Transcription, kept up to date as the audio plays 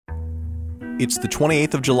It's the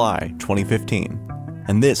 28th of July, 2015,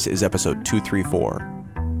 and this is episode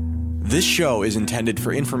 234. This show is intended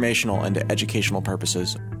for informational and educational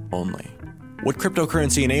purposes only. What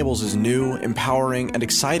cryptocurrency enables is new, empowering, and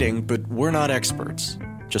exciting, but we're not experts.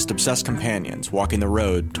 Just obsessed companions walking the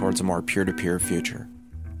road towards a more peer-to-peer future.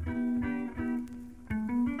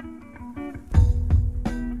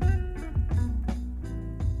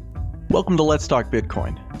 Welcome to Let's Talk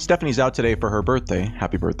Bitcoin. Stephanie's out today for her birthday.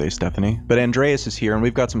 Happy birthday, Stephanie. But Andreas is here, and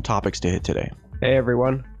we've got some topics to hit today. Hey,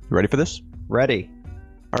 everyone. You ready for this? Ready.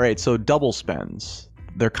 All right, so Doublespends.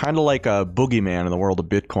 They're kind of like a boogeyman in the world of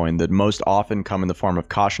Bitcoin that most often come in the form of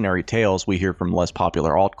cautionary tales we hear from less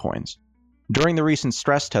popular altcoins. During the recent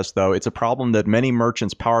stress test, though, it's a problem that many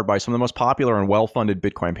merchants powered by some of the most popular and well-funded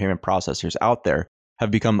Bitcoin payment processors out there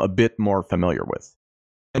have become a bit more familiar with.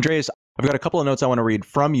 Andreas, I've got a couple of notes I want to read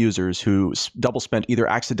from users who double-spent either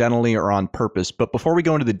accidentally or on purpose. But before we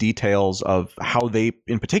go into the details of how they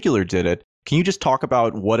in particular did it, can you just talk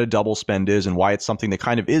about what a double spend is and why it's something that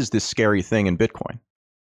kind of is this scary thing in Bitcoin?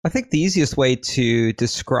 I think the easiest way to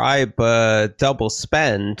describe a double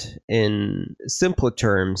spend in simpler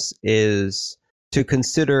terms is to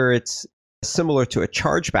consider it's similar to a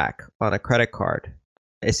chargeback on a credit card.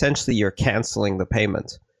 Essentially, you're canceling the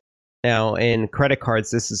payment. Now, in credit cards,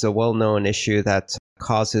 this is a well-known issue that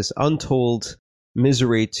causes untold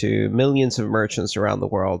misery to millions of merchants around the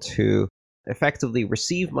world who effectively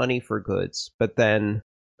receive money for goods, but then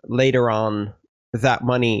later on, that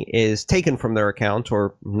money is taken from their account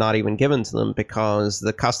or not even given to them because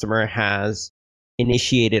the customer has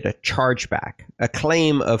initiated a chargeback, a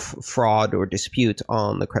claim of fraud or dispute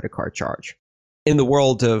on the credit card charge. In the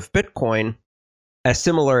world of Bitcoin, a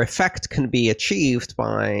similar effect can be achieved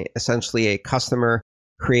by essentially a customer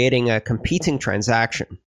creating a competing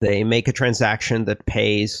transaction. They make a transaction that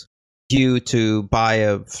pays you to buy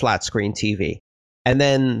a flat screen TV. And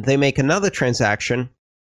then they make another transaction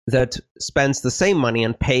that spends the same money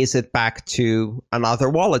and pays it back to another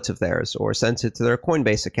wallet of theirs or sends it to their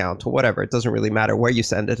Coinbase account or whatever. It doesn't really matter where you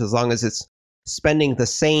send it as long as it's spending the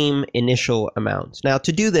same initial amount. Now,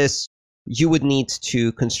 to do this, you would need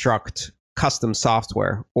to construct custom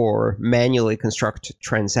software or manually construct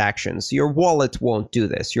transactions. Your wallet won't do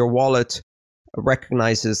this. Your wallet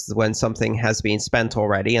recognizes when something has been spent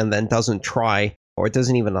already and then doesn't try or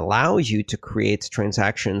doesn't even allow you to create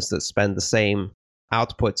transactions that spend the same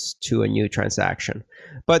outputs to a new transaction.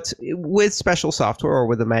 But with special software or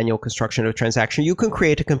with a manual construction of transaction, you can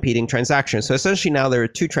create a competing transaction. So essentially now there are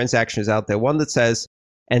two transactions out there. One that says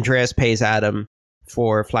Andreas pays Adam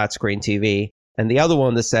for flat screen TV, and the other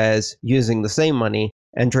one that says, using the same money,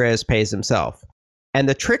 Andreas pays himself. And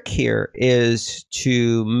the trick here is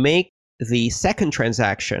to make the second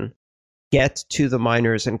transaction get to the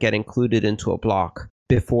miners and get included into a block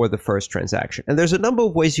before the first transaction. And there's a number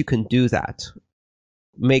of ways you can do that.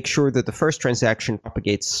 Make sure that the first transaction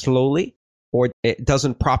propagates slowly, or it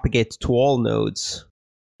doesn't propagate to all nodes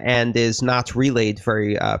and is not relayed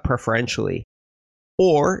very preferentially.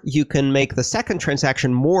 Or you can make the second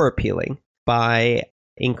transaction more appealing by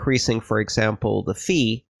increasing, for example, the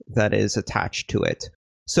fee that is attached to it.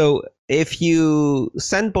 So if you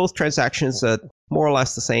send both transactions at more or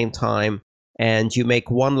less the same time, and you make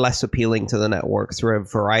one less appealing to the network through a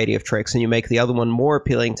variety of tricks, and you make the other one more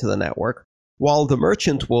appealing to the network, while the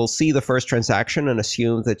merchant will see the first transaction and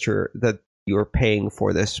assume that you're paying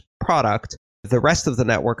for this product, the rest of the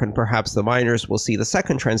network and perhaps the miners will see the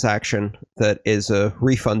second transaction that is a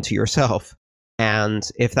refund to yourself. And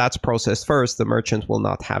if that's processed first, the merchant will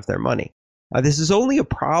not have their money. This is only a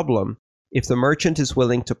problem if the merchant is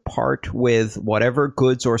willing to part with whatever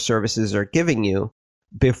goods or services they're giving you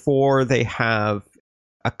before they have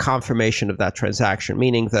a confirmation of that transaction,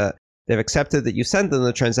 meaning that they've accepted that you sent them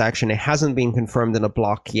the transaction. It hasn't been confirmed in a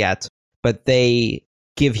block yet, but they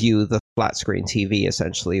give you the flat screen TV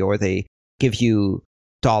essentially, or they give you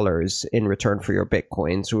dollars in return for your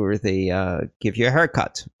Bitcoins, or they give you a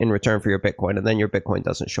haircut in return for your Bitcoin, and then your Bitcoin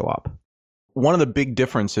doesn't show up. One of the big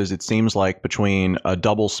differences, it seems like, between a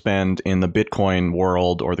double spend in the Bitcoin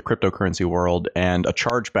world or the cryptocurrency world and a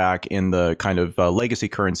chargeback in the kind of legacy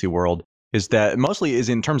currency world is that mostly is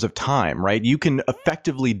in terms of time, right? You can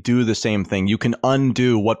effectively do the same thing. You can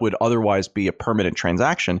undo what would otherwise be a permanent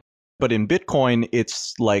transaction. But in Bitcoin,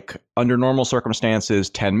 it's like under normal circumstances,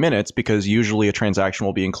 10 minutes, because usually a transaction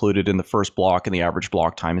will be included in the first block and the average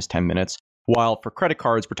block time is 10 minutes. While for credit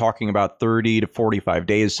cards, we're talking about 30 to 45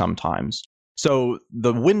 days sometimes. So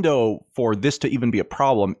the window for this to even be a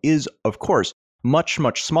problem is, of course, much,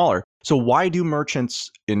 much smaller. So why do merchants,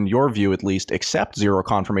 in your view at least, accept zero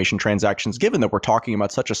confirmation transactions, given that we're talking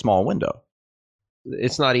about such a small window?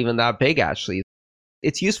 It's not even that big, actually.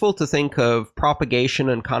 It's useful to think of propagation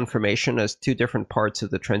and confirmation as two different parts of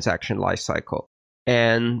the transaction lifecycle.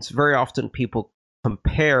 And very often people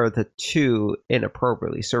compare the two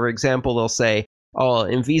inappropriately. So, for example, they'll say, oh,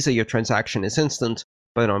 in Visa, your transaction is instant,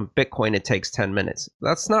 but on Bitcoin, it takes 10 minutes.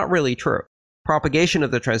 That's not really true. Propagation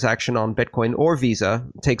of the transaction on Bitcoin or Visa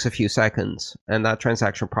takes a few seconds, and that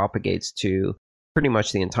transaction propagates to pretty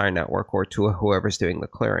much the entire network or to whoever's doing the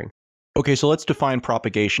clearing. Okay, so let's define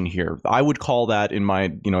propagation here. I would call that in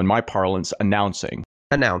my parlance, announcing.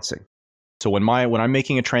 Announcing. So when I'm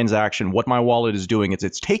making a transaction, what my wallet is doing is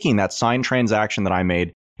it's taking that signed transaction that I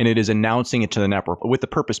made and it is announcing it to the network, with the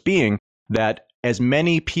purpose being that as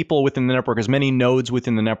many people within the network, as many nodes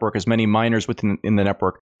within the network, as many miners within the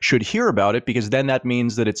network should hear about it, because then that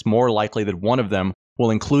means that it's more likely that one of them will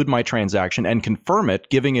include my transaction and confirm it,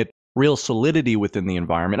 giving it real solidity within the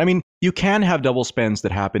environment. I mean, you can have double spends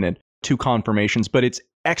that happen at 2 confirmations, but it's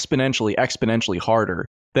exponentially harder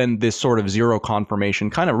than this sort of zero confirmation,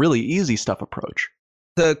 kind of really easy stuff approach.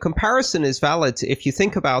 The comparison is valid if you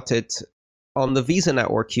think about it. On the Visa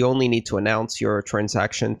network, you only need to announce your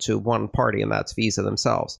transaction to one party, and that's Visa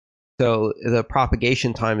themselves. So the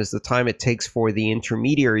propagation time is the time it takes for the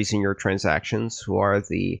intermediaries in your transactions, who are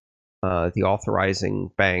the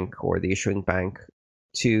authorizing bank or the issuing bank,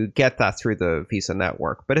 to get that through the Visa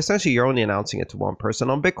network. But essentially, you're only announcing it to one person.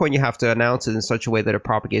 On Bitcoin, you have to announce it in such a way that it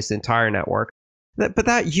propagates the entire network. But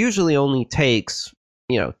that usually only takes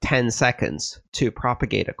 10 seconds to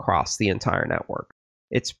propagate across the entire network.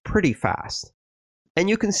 It's pretty fast. And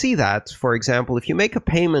you can see that, for example, if you make a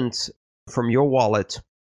payment from your wallet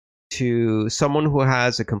to someone who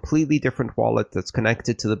has a completely different wallet that's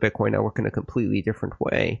connected to the Bitcoin network in a completely different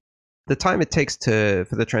way, the time it takes for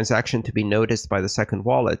the transaction to be noticed by the second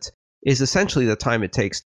wallet is essentially the time it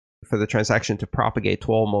takes for the transaction to propagate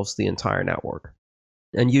to almost the entire network.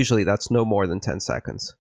 And usually that's no more than 10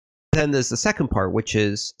 seconds. Then there's the second part, which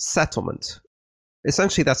is settlement.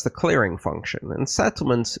 Essentially, that's the clearing function. And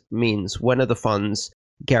settlement means when are the funds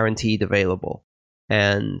guaranteed available.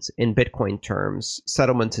 And in Bitcoin terms,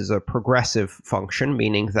 settlement is a progressive function,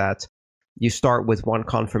 meaning that you start with one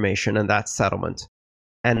confirmation and that's settlement.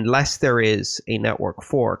 Unless there is a network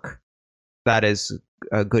fork, that is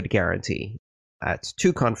a good guarantee. At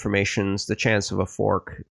 2 confirmations, the chance of a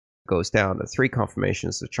fork goes down. At 3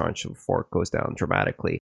 confirmations, the chance of a fork goes down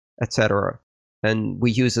dramatically, etc. And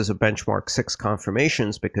we use as a benchmark 6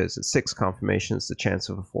 confirmations, because at 6 confirmations, the chance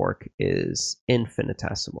of a fork is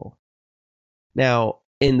infinitesimal. Now,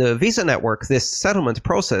 in the Visa network, this settlement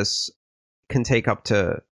process can take up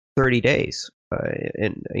to 30 days.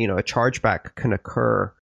 A chargeback can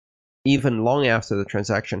occur even long after the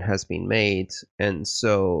transaction has been made. And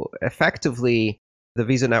so effectively, the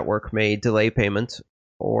Visa network may delay payment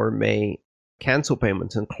or may cancel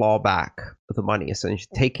payment and claw back the money, essentially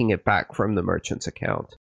taking it back from the merchant's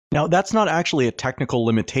account. Now, that's not actually a technical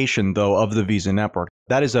limitation, though, of the Visa network.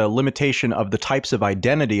 That is a limitation of the types of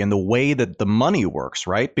identity and the way that the money works,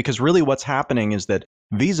 right? Because really what's happening is that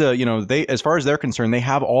Visa, they, as far as they're concerned, they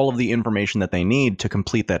have all of the information that they need to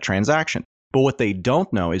complete that transaction. But what they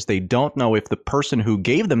don't know is they don't know if the person who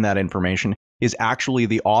gave them that information is actually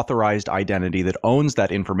the authorized identity that owns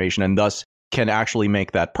that information and thus can actually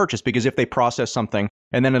make that purchase. Because if they process something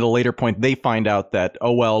and then at a later point they find out that,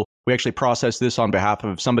 oh, well, we actually processed this on behalf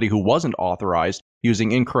of somebody who wasn't authorized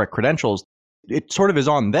using incorrect credentials, it sort of is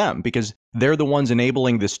on them because they're the ones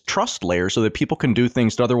enabling this trust layer so that people can do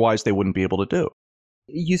things that otherwise they wouldn't be able to do.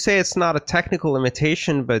 You say it's not a technical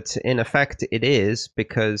limitation, but in effect it is,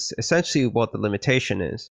 because essentially what the limitation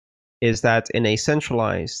is that in a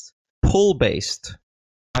centralized, pull-based,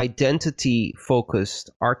 identity-focused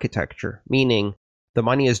architecture, meaning the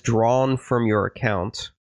money is drawn from your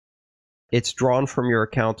account, it's drawn from your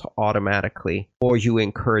account automatically, or you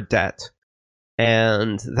incur debt.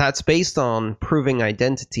 And that's based on proving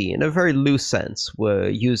identity in a very loose sense. We're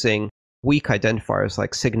using weak identifiers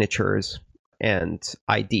like signatures and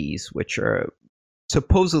IDs, which are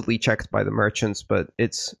supposedly checked by the merchants, but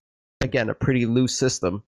it's, again, a pretty loose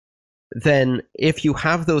system. Then if you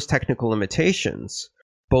have those technical limitations,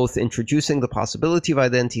 both introducing the possibility of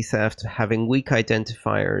identity theft, having weak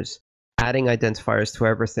identifiers, adding identifiers to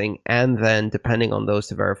everything, and then depending on those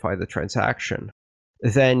to verify the transaction,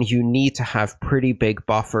 then you need to have pretty big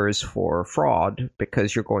buffers for fraud,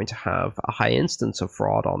 because you're going to have a high instance of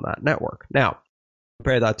fraud on that network. Now,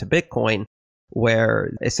 compare that to Bitcoin,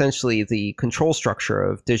 where essentially the control structure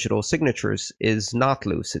of digital signatures is not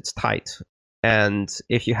loose, it's tight. And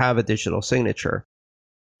if you have a digital signature,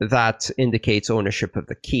 that indicates ownership of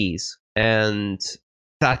the keys. And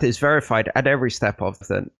that is verified at every step of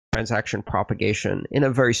the transaction propagation in a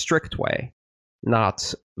very strict way,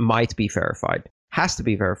 not might be verified, has to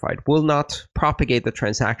be verified, will not propagate the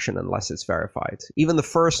transaction unless it's verified. Even the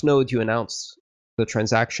first node you announce the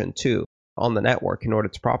transaction to on the network in order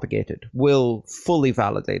to propagate it will fully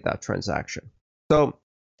validate that transaction. So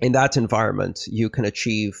in that environment, you can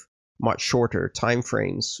achieve much shorter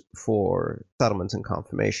timeframes for settlement and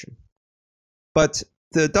confirmation. But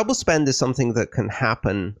the double spend is something that can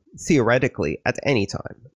happen theoretically at any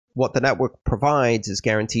time. What the network provides is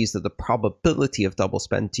guarantees that the probability of double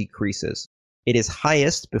spend decreases. It is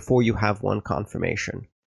highest before you have one confirmation.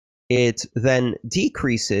 It then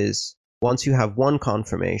decreases once you have one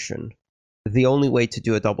confirmation. The only way to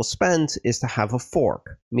do a double spend is to have a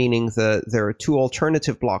fork, meaning that there are two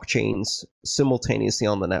alternative blockchains simultaneously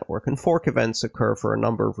on the network. And fork events occur for a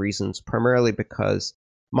number of reasons, primarily because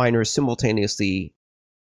miners simultaneously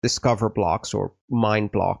discover blocks or mine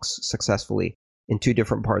blocks successfully in two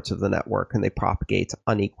different parts of the network, and they propagate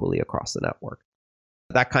unequally across the network.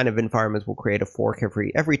 That kind of environment will create a fork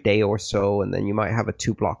every day or so, and then you might have a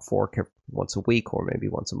 2-block fork once a week or maybe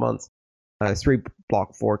once a month. A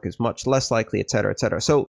 3-block fork is much less likely, etc., etc.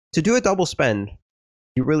 So to do a double spend,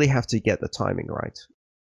 you really have to get the timing right.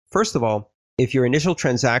 First of all, if your initial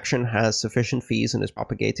transaction has sufficient fees and is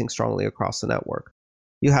propagating strongly across the network,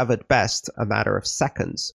 you have at best a matter of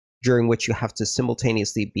seconds during which you have to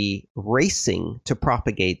simultaneously be racing to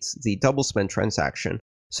propagate the double spend transaction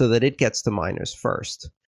so that it gets to miners first.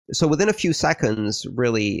 So within a few seconds,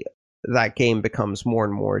 really, that game becomes more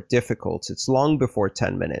and more difficult. It's long before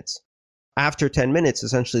 10 minutes. After 10 minutes,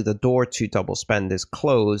 essentially the door to double spend is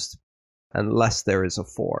closed unless there is a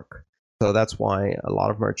fork. So that's why a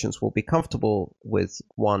lot of merchants will be comfortable with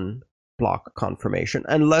one block confirmation,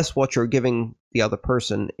 unless what you're giving the other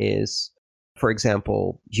person is, for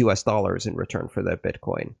example, US dollars in return for their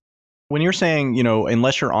Bitcoin. When you're saying,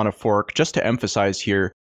 unless you're on a fork, just to emphasize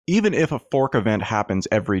here, even if a fork event happens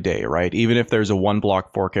every day, right? Even if there's a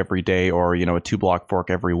 1-block fork every day or, a 2-block fork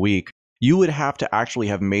every week, you would have to actually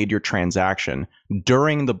have made your transaction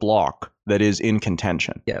during the block that is in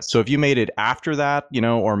contention. Yes. So if you made it after that,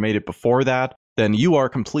 or made it before that, then you are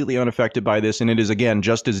completely unaffected by this. And it is, again,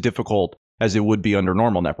 just as difficult as it would be under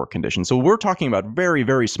normal network conditions. So we're talking about very,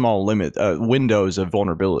 very small windows of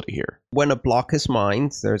vulnerability here. When a block is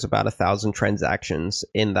mined, there's about 1,000 transactions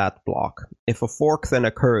in that block. If a fork then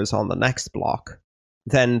occurs on the next block,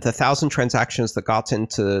 then the 1,000 transactions that got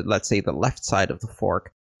into, let's say, the left side of the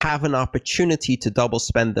fork have an opportunity to double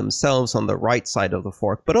spend themselves on the right side of the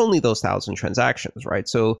fork, but only those 1,000 transactions, right?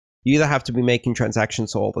 So you either have to be making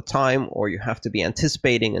transactions all the time, or you have to be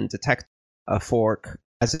anticipating and detect a fork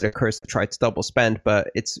as it occurs to try to double spend,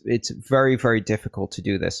 but it's very, very difficult to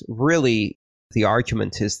do this. Really, the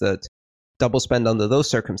argument is that double spend under those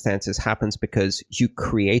circumstances happens because you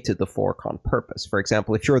created the fork on purpose. For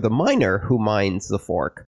example, if you're the miner who mines the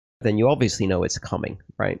fork, then you obviously know it's coming,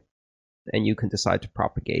 right? And you can decide to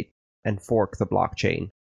propagate and fork the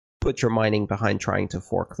blockchain, put your mining behind trying to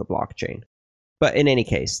fork the blockchain. But in any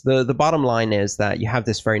case, the bottom line is that you have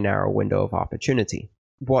this very narrow window of opportunity.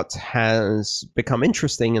 What has become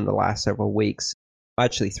interesting in the last several weeks,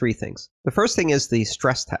 actually 3 things. The first thing is the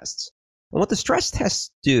stress tests. And what the stress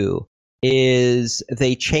tests do is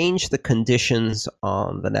they change the conditions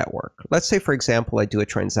on the network. Let's say, for example, I do a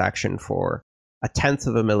transaction for 1/10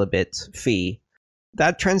 of a millibit fee.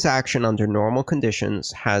 That transaction under normal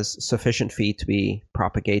conditions has sufficient fee to be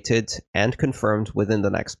propagated and confirmed within the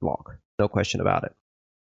next block. No question about it.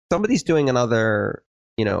 Somebody's doing another,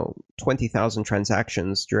 20,000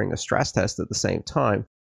 transactions during a stress test at the same time.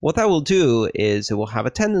 What that will do is it will have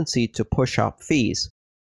a tendency to push up fees.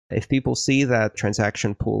 If people see that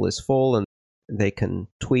transaction pool is full and they can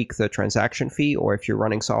tweak the transaction fee, or if you're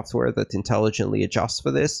running software that intelligently adjusts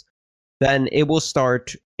for this, then it will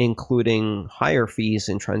start including higher fees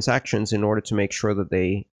in transactions in order to make sure that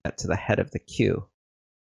they get to the head of the queue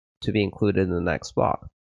to be included in the next block.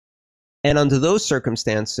 And under those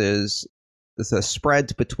circumstances, the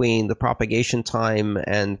spread between the propagation time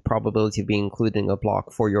and probability of being included in a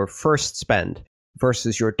block for your first spend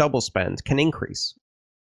versus your double spend can increase.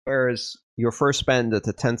 Whereas your first spend at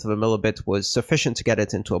 1/10 of a millibit was sufficient to get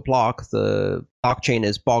it into a block, the blockchain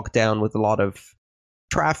is bogged down with a lot of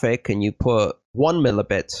traffic, and you put 1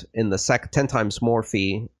 millibit in the 10 times more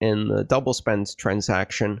fee in the double spend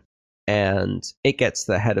transaction, and it gets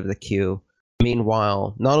the head of the queue.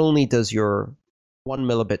 Meanwhile, not only does your 1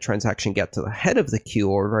 millibit transaction get to the head of the queue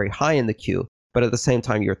or very high in the queue, but at the same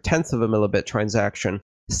time, your 1/10 of a millibit transaction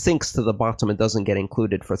sinks to the bottom and doesn't get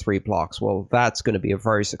included for 3 blocks. Well, that's going to be a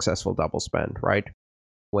very successful double spend, right?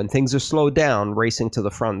 When things are slowed down, racing to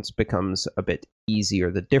the front becomes a bit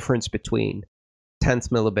easier. The difference between 10th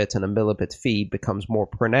millibit and a millibit fee becomes more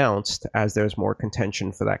pronounced as there's more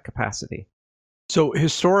contention for that capacity. So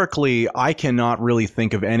historically, I cannot really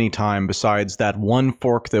think of any time besides that one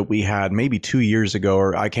fork that we had maybe 2 years ago,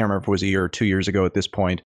 or I can't remember if it was a year or 2 years ago at this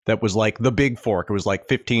point, that was like the big fork. It was like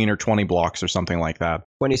 15 or 20 blocks or something like that.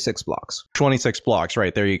 26 blocks. 26 blocks,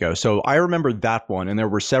 right, there you go. So I remember that one, and there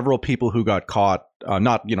were several people who got caught,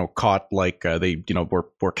 not, caught like they,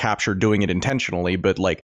 were captured doing it intentionally, but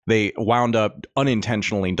like they wound up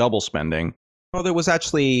unintentionally double spending. Well, there was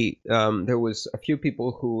actually, there was a few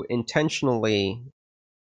people who intentionally,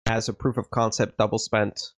 as a proof of concept, double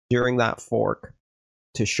spent during that fork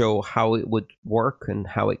to show how it would work and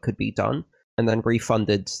how it could be done, and then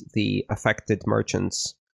refunded the affected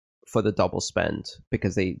merchants for the double spend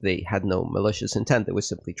because they had no malicious intent. They were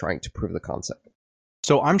simply trying to prove the concept.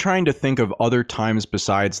 So I'm trying to think of other times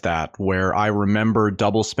besides that where I remember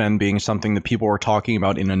double spend being something that people were talking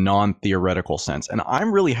about in a non-theoretical sense. And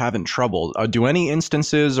I'm really having trouble. Do any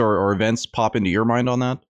instances or events pop into your mind on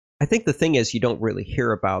that? I think the thing is you don't really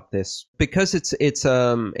hear about this because it's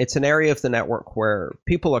an area of the network where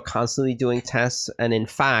people are constantly doing tests. And in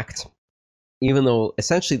fact, even though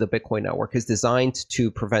essentially the Bitcoin network is designed to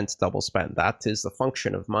prevent double spend, that is the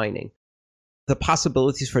function of mining. The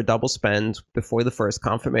possibilities for double spend before the first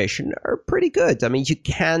confirmation are pretty good. I mean, you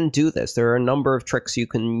can do this. There are a number of tricks you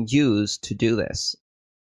can use to do this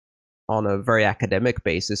on a very academic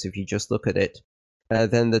basis. If you just look at it,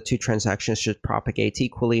 then the two transactions should propagate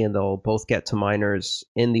equally and they'll both get to miners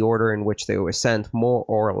in the order in which they were sent, more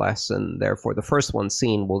or less, and therefore the first one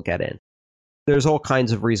seen will get in. There's all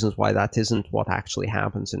kinds of reasons why that isn't what actually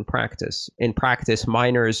happens in practice. In practice,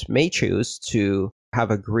 miners may choose to have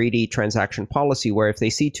a greedy transaction policy where if they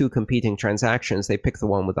see two competing transactions, they pick the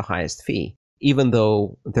one with the highest fee, even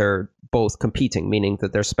though they're both competing, meaning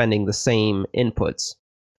that they're spending the same inputs.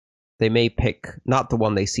 They may pick not the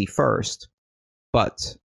one they see first,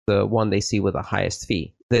 but the one they see with the highest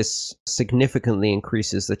fee. This significantly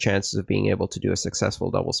increases the chances of being able to do a successful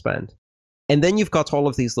double spend. And then you've got all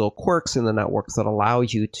of these little quirks in the network that allow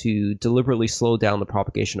you to deliberately slow down the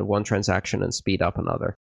propagation of one transaction and speed up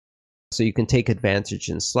another. So you can take advantage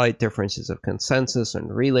in slight differences of consensus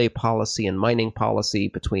and relay policy and mining policy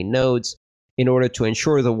between nodes in order to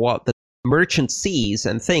ensure that what the merchant sees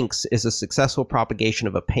and thinks is a successful propagation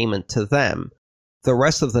of a payment to them, the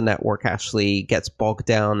rest of the network actually gets bogged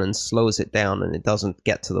down and slows it down and it doesn't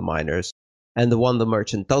get to the miners. And the one the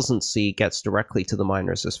merchant doesn't see gets directly to the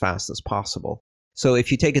miners as fast as possible. So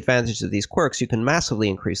if you take advantage of these quirks, you can massively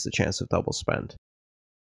increase the chance of double spend.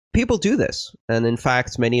 People do this, and in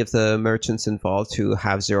fact, many of the merchants involved who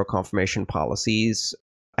have zero confirmation policies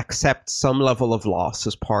accept some level of loss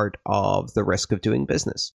as part of the risk of doing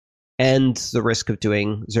business and the risk of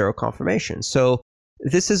doing zero confirmation. So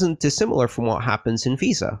this isn't dissimilar from what happens in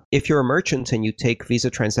Visa. If you're a merchant and you take Visa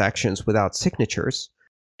transactions without signatures,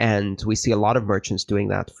 and we see a lot of merchants doing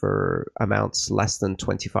that for amounts less than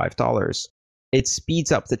 $25, it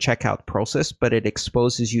speeds up the checkout process, but it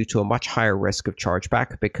exposes you to a much higher risk of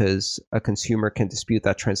chargeback because a consumer can dispute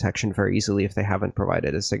that transaction very easily if they haven't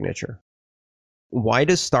provided a signature. Why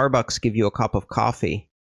does Starbucks give you a cup of coffee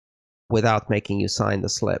without making you sign the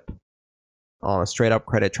slip on a straight up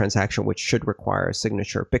credit transaction, which should require a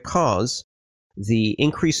signature? Because the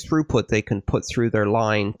increased throughput they can put through their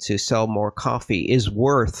line to sell more coffee is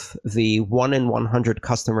worth the 1 in 100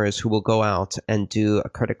 customers who will go out and do a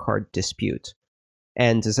credit card dispute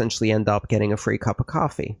and essentially end up getting a free cup of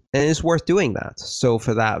coffee. And it's worth doing that. So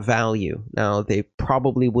for that value, now they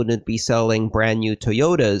probably wouldn't be selling brand new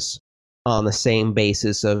Toyotas on the same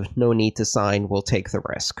basis of no need to sign, we'll take the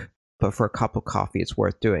risk. But for a cup of coffee, it's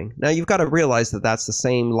worth doing. Now, you've got to realize that that's the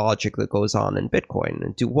same logic that goes on in Bitcoin.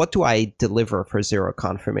 And what do I deliver for zero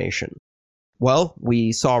confirmation? Well,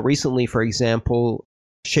 we saw recently, for example,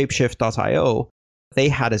 Shapeshift.io, they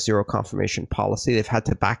had a zero confirmation policy. They've had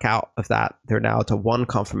to back out of that. They're now to one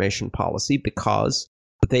confirmation policy because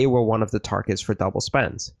they were one of the targets for double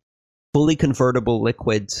spends. Fully convertible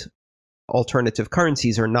liquid alternative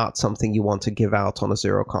currencies are not something you want to give out on a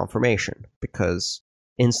zero confirmation because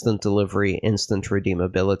instant delivery, instant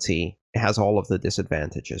redeemability has all of the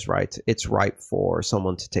disadvantages, right? It's ripe for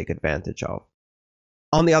someone to take advantage of.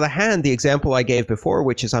 On the other hand, the example I gave before,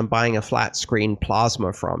 which is I'm buying a flat screen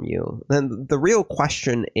plasma from you, then the real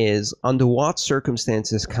question is, under what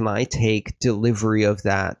circumstances can I take delivery of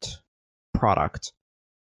that product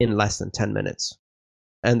in less than 10 minutes?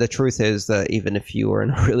 And the truth is that even if you are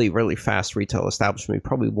in a really, really fast retail establishment, you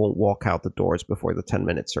probably won't walk out the doors before the 10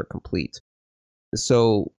 minutes are complete.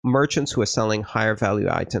 So merchants who are selling higher value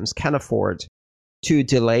items can afford to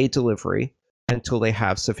delay delivery until they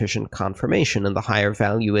have sufficient confirmation. And the higher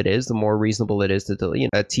value it is, the more reasonable it is to delay.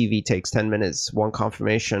 A TV takes 10 minutes, one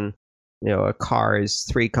confirmation. A car is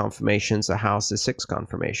 3 confirmations, a house is 6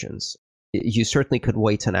 confirmations. You certainly could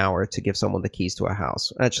wait an hour to give someone the keys to a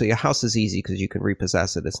house. Actually, a house is easy because you can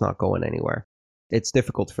repossess it. It's not going anywhere. It's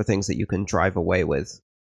difficult for things that you can drive away with.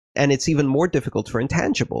 And it's even more difficult for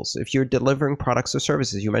intangibles. If you're delivering products or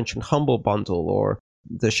services, you mentioned Humble Bundle or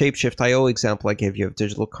the Shapeshift.io example I gave you of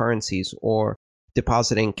digital currencies, or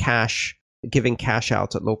depositing cash, giving cash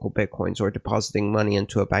out at local Bitcoins, or depositing money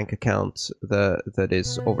into a bank account that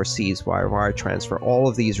is overseas via wire transfer. All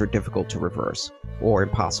of these are difficult to reverse or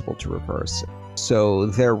impossible to reverse. So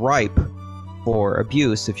they're ripe for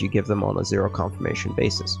abuse if you give them on a zero confirmation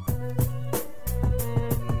basis.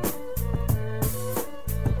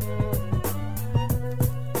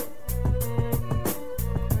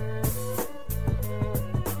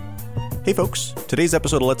 Hey folks, today's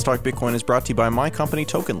episode of Let's Talk Bitcoin is brought to you by my company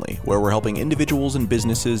Tokenly, where we're helping individuals and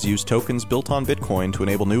businesses use tokens built on Bitcoin to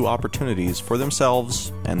enable new opportunities for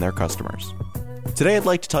themselves and their customers. Today I'd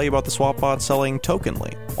like to tell you about the swap bot selling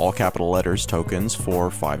Tokenly, all capital letters tokens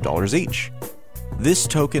for $5 each. This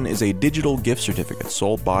token is a digital gift certificate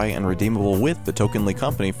sold by and redeemable with the Tokenly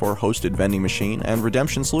company for hosted vending machine and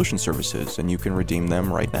redemption solution services, and you can redeem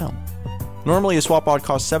them right now. Normally, a swap bot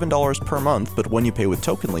costs $7 per month, but when you pay with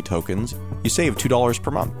Tokenly tokens, you save $2 per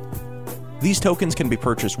month. These tokens can be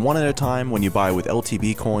purchased one at a time when you buy with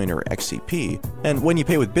LTB coin or XCP, and when you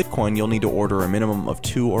pay with Bitcoin, you'll need to order a minimum of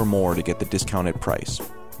 2 or more to get the discounted price.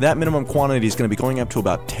 That minimum quantity is going to be going up to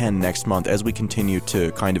about 10 next month as we continue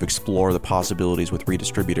to kind of explore the possibilities with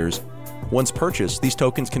redistributors. Once purchased, these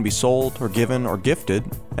tokens can be sold or given or gifted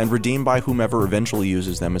and redeemed by whomever eventually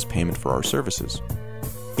uses them as payment for our services.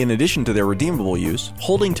 In addition to their redeemable use,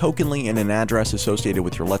 holding Tokenly in an address associated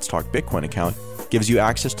with your Let's Talk Bitcoin account gives you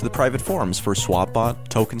access to the private forums for SwapBot,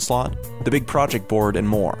 TokenSlot, the Big Project Board, and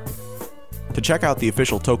more. To check out the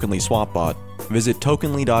official Tokenly SwapBot, visit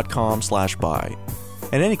tokenly.com/buy.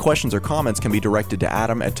 And any questions or comments can be directed to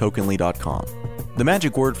adam@tokenly.com. The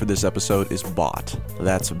magic word for this episode is bot.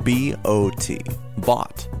 That's B-O-T.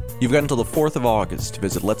 Bot. You've got until the 4th of August to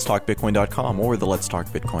visit letstalkbitcoin.com or the Let's Talk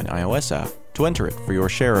Bitcoin iOS app to enter it for your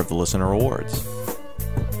share of the listener rewards.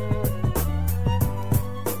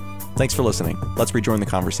 Thanks for listening. Let's rejoin the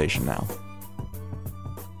conversation now.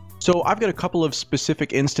 So I've got a couple of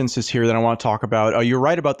specific instances here that I want to talk about. You're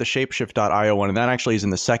right about the Shapeshift.io one, and that actually is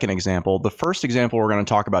in the second example. The first example we're going to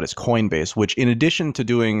talk about is Coinbase, which in addition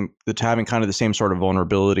to having kind of the same sort of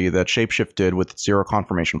vulnerability that Shapeshift did with its zero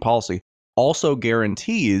confirmation policy, also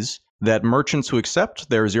guarantees that merchants who accept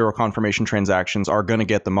their zero confirmation transactions are going to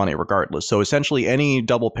get the money regardless. So essentially any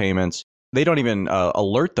double payments, they don't even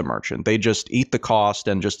alert the merchant. They just eat the cost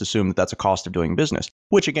and just assume that that's a cost of doing business,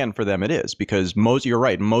 which again, for them it is, because you're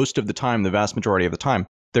right, most of the time, the vast majority of the time,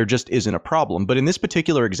 there just isn't a problem. But in this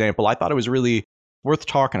particular example, I thought it was really worth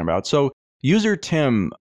talking about. So user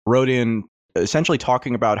Tim wrote in essentially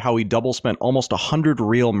talking about how he double spent almost 100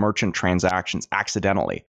 real merchant transactions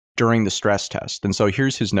accidentally during the stress test. And so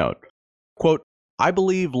here's his note. Quote, I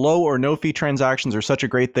believe low or no fee transactions are such a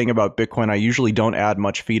great thing about Bitcoin. I usually don't add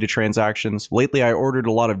much fee to transactions. Lately, I ordered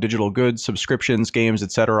a lot of digital goods, subscriptions, games,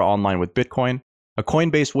 etc. online with Bitcoin. A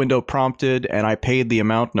Coinbase window prompted and I paid the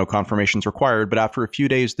amount, no confirmations required, but after a few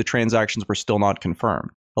days, the transactions were still not confirmed.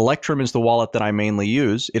 Electrum is the wallet that I mainly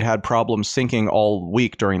use. It had problems syncing all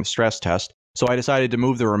week during the stress test, so I decided to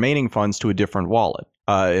move the remaining funds to a different wallet.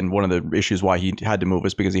 And one of the issues why he had to move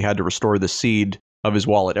was because he had to restore the seed of his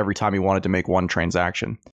wallet every time he wanted to make one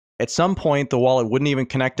transaction. At some point, the wallet wouldn't even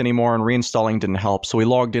connect anymore and reinstalling didn't help, so he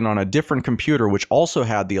logged in on a different computer which also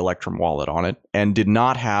had the Electrum wallet on it and did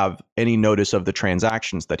not have any notice of the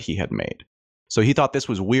transactions that he had made. So he thought this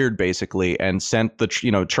was weird basically and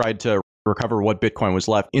tried to recover what Bitcoin was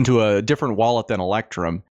left into a different wallet than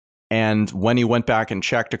Electrum. And when he went back and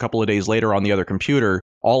checked a couple of days later on the other computer,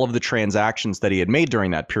 all of the transactions that he had made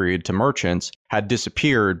during that period to merchants had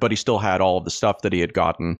disappeared, but he still had all of the stuff that he had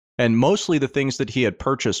gotten. And mostly the things that he had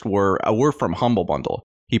purchased were from Humble Bundle.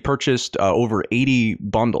 He purchased over 80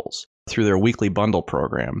 bundles through their weekly bundle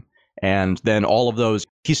program. And then all of those,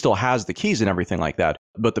 he still has the keys and everything like that,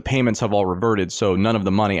 but the payments have all reverted, so none of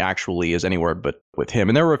the money actually is anywhere but with him.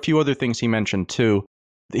 And there were a few other things he mentioned too.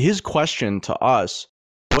 His question to us,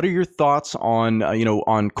 what are your thoughts on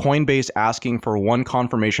Coinbase asking for one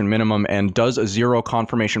confirmation minimum, and does a zero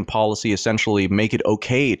confirmation policy essentially make it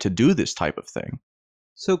okay to do this type of thing?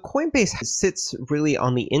 So Coinbase sits really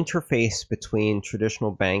on the interface between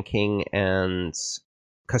traditional banking and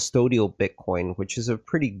custodial Bitcoin, which is a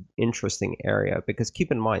pretty interesting area because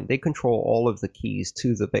keep in mind, they control all of the keys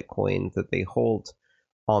to the Bitcoin that they hold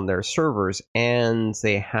on their servers, and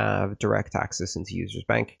they have direct access into users'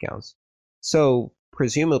 bank accounts. So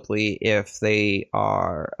presumably, if they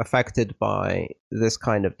are affected by this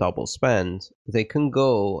kind of double spend, they can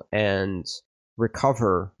go and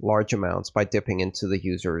recover large amounts by dipping into the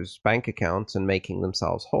user's bank account and making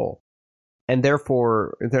themselves whole. And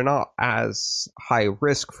therefore, they're not as high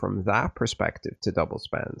risk from that perspective to double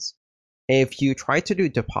spends. If you try to do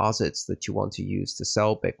deposits that you want to use to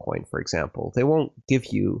sell Bitcoin, for example, they won't give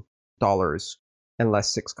you dollars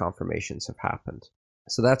unless 6 confirmations have happened.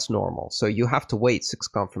 So that's normal. So you have to wait 6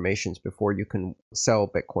 confirmations before you can sell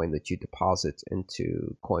Bitcoin that you deposit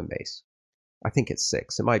into Coinbase. I think it's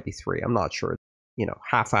 6. It might be 3. I'm not sure.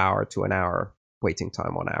 Half hour to an hour waiting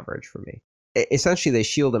time on average for me. Essentially, they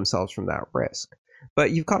shield themselves from that risk.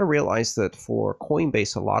 But you've got to realize that for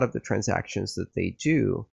Coinbase, a lot of the transactions that they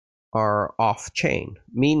do are off-chain,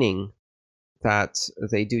 meaning that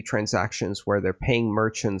they do transactions where they're paying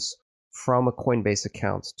merchants from a Coinbase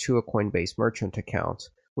account to a Coinbase merchant account,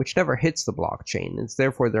 which never hits the blockchain. It's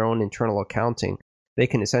therefore their own internal accounting. They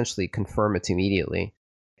can essentially confirm it immediately.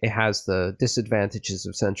 It has the disadvantages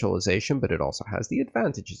of centralization, but it also has the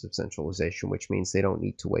advantages of centralization, which means they don't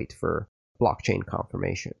need to wait for blockchain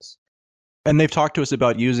confirmations. And they've talked to us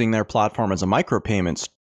about using their platform as a micropayments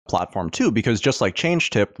platform too, because just like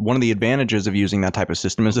ChangeTip, one of the advantages of using that type of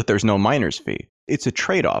system is that there's no miner's fee. It's a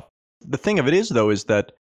trade-off. The thing of it is, though, is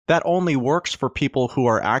that only works for people who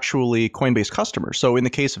are actually Coinbase customers. So in the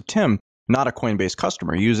case of Tim, not a Coinbase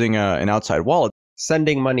customer, using an outside wallet.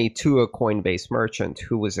 Sending money to a Coinbase merchant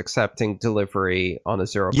who was accepting delivery on a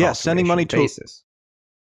zero sending money basis.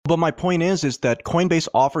 But my point is that Coinbase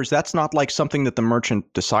offers, that's not like something that the merchant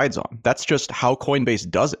decides on. That's just how Coinbase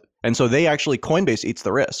does it. And so Coinbase eats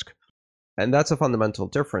the risk. And that's a fundamental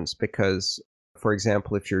difference because, for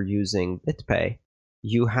example, if you're using BitPay,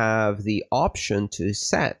 you have the option to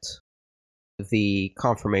set the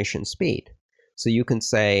confirmation speed. So you can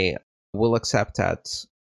say, we'll accept at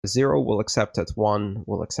 0, we'll accept at 1,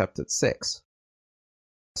 we'll accept at 6.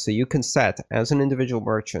 So you can set, as an individual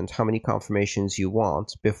merchant, how many confirmations you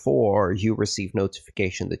want before you receive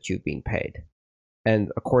notification that you've been paid.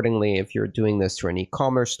 And accordingly, if you're doing this through an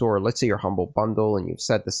e-commerce store, let's say your Humble Bundle, and you've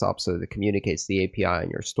set this up so that it communicates the API in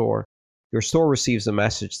your store receives a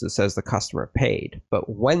message that says the customer paid. But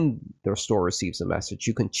when their store receives a message,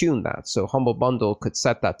 you can tune that. So Humble Bundle could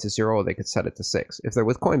set that to 0, or they could set it to 6. If they're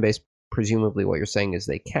with Coinbase, presumably what you're saying is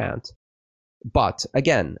they can't. But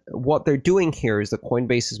again, what they're doing here is that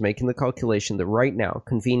Coinbase is making the calculation that right now,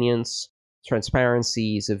 convenience, transparency,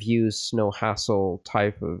 ease of use, no hassle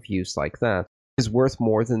type of use like that is worth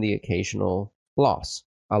more than the occasional loss.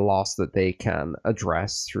 A loss that they can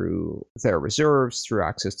address through their reserves, through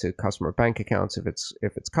access to customer bank accounts if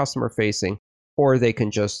it's customer facing, or they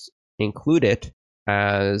can just include it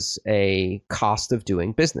as a cost of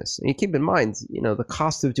doing business. And you keep in mind, the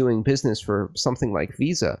cost of doing business for something like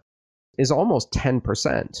Visa is almost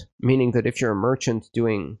 10%, meaning that if you're a merchant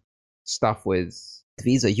doing stuff with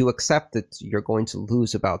Visa, you accept that you're going to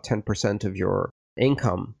lose about 10% of your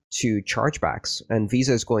income to chargebacks, and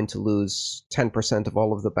Visa is going to lose 10% of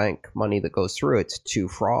all of the bank money that goes through it to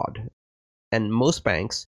fraud. And most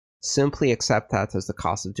banks simply accept that as the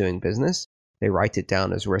cost of doing business. They write it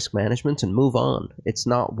down as risk management and move on. It's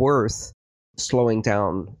not worth slowing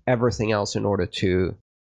down everything else in order to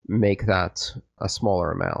make that a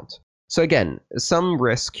smaller amount. So again, some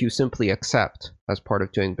risk you simply accept as part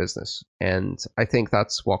of doing business. And I think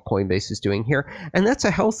that's what Coinbase is doing here. And that's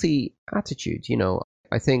a healthy attitude.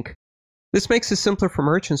 I think this makes it simpler for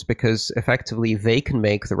merchants because effectively they can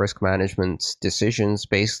make the risk management decisions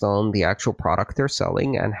based on the actual product they're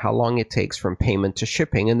selling and how long it takes from payment to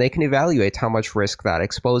shipping. And they can evaluate how much risk that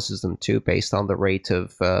exposes them to based on the rate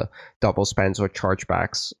of double spends or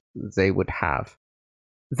chargebacks they would have.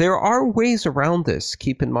 There are ways around this.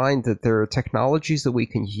 Keep in mind that there are technologies that we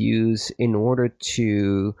can use in order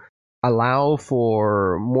to allow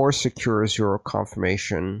for more secure zero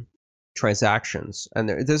confirmation transactions. And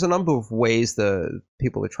there's a number of ways that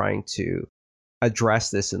people are trying to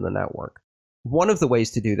address this in the network. One of the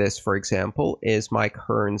ways to do this, for example, is Mike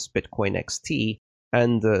Hearn's Bitcoin XT.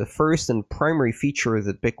 And the first and primary feature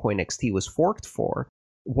that Bitcoin XT was forked for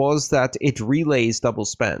was that it relays double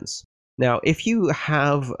spends. Now, if you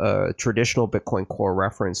have a traditional Bitcoin Core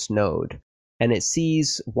reference node and it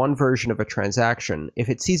sees one version of a transaction, if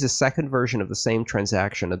it sees a second version of the same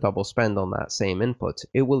transaction, a double spend on that same input,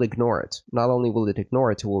 it will ignore it. Not only will it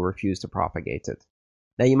ignore it, it will refuse to propagate it.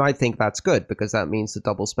 Now, you might think that's good because that means the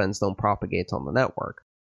double spends don't propagate on the network.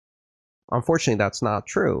 Unfortunately, that's not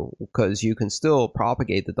true, because you can still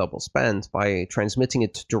propagate the double spend by transmitting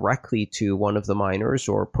it directly to one of the miners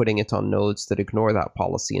or putting it on nodes that ignore that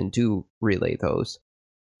policy and do relay those,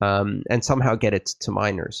 and somehow get it to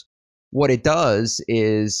miners. What it does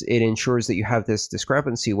is it ensures that you have this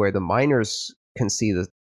discrepancy where the miners can see the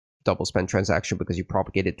double spend transaction because you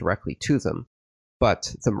propagate it directly to them,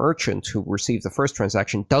 but the merchant who received the first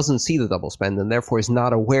transaction doesn't see the double spend and therefore is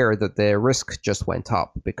not aware that their risk just went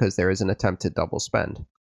up because there is an attempted double spend.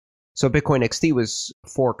 So Bitcoin XT was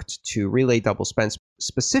forked to relay double spends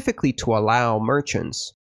specifically to allow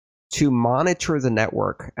merchants to monitor the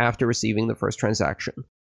network after receiving the first transaction,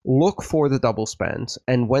 look for the double spend,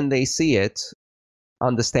 and when they see it,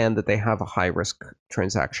 understand that they have a high risk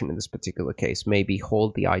transaction in this particular case, maybe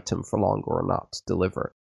hold the item for longer or not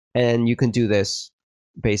deliver. And you can do this,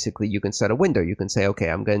 basically you can set a window. You can say, okay,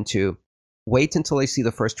 I'm going to wait until I see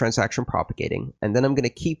the first transaction propagating, and then I'm going to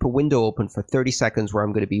keep a window open for 30 seconds where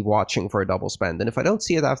I'm going to be watching for a double spend. And if I don't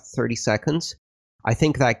see it after 30 seconds, I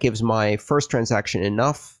think that gives my first transaction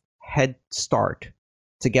enough head start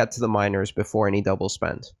to get to the miners before any double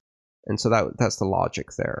spend. And so that's the logic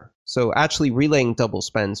there. So actually relaying double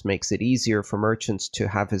spends makes it easier for merchants to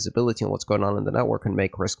have visibility on what's going on in the network and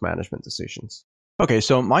make risk management decisions. Okay,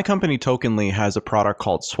 so my company Tokenly has a product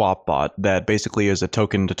called SwapBot that basically is a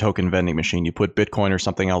token-to-token vending machine. You put Bitcoin or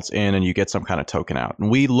something else in and you get some kind of token out.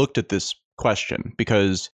 And we looked at this question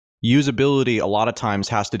because usability a lot of times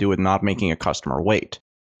has to do with not making a customer wait.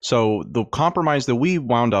 So the compromise that we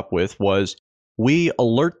wound up with was we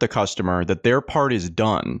alert the customer that their part is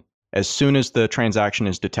done as soon as the transaction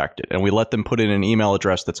is detected. And we let them put in an email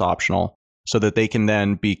address that's optional so that they can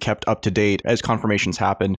then be kept up to date as confirmations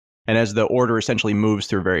happen and as the order essentially moves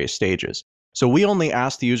through various stages. So we only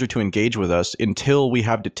ask the user to engage with us until we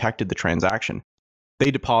have detected the transaction.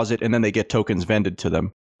 They deposit and then they get tokens vended to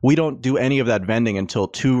them. We don't do any of that vending until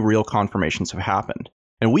 2 real confirmations have happened.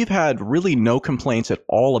 And we've had really no complaints at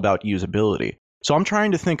all about usability. So I'm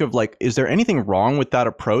trying to think of like, is there anything wrong with that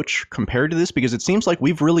approach compared to this? Because it seems like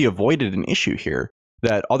we've really avoided an issue here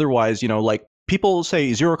that otherwise, like people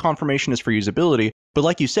say zero confirmation is for usability. But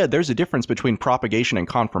like you said, there's a difference between propagation and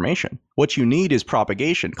confirmation. What you need is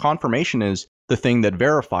propagation. Confirmation is the thing that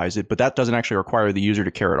verifies it, but that doesn't actually require the user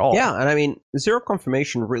to care at all. Yeah, and I mean, zero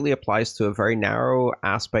confirmation really applies to a very narrow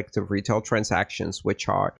aspect of retail transactions, which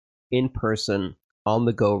are in-person,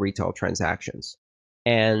 on-the-go retail transactions.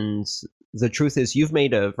 And the truth is, you've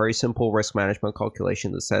made a very simple risk management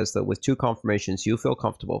calculation that says that with 2 confirmations, you feel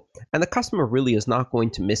comfortable. And the customer really is not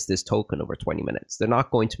going to miss this token over 20 minutes. They're not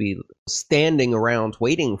going to be standing around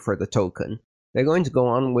waiting for the token. They're going to go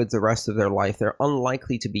on with the rest of their life. They're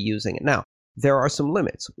unlikely to be using it. Now, there are some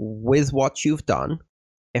limits. With what you've done,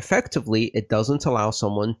 effectively, it doesn't allow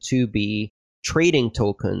someone to be trading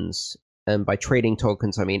tokens. And by trading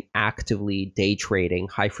tokens, I mean actively day trading,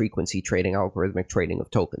 high frequency trading, algorithmic trading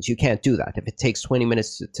of tokens. You can't do that. If it takes 20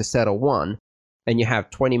 minutes to settle one and you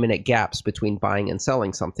have 20-minute gaps between buying and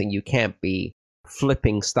selling something, you can't be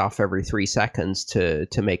flipping stuff every 3 seconds to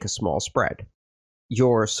make a small spread.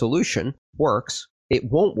 Your solution works.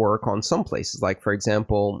 It won't work on some places, like, for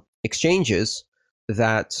example, exchanges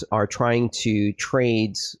that are trying to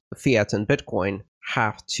trade fiat and Bitcoin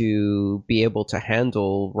have to be able to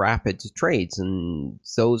handle rapid trades, and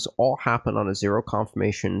those all happen on a zero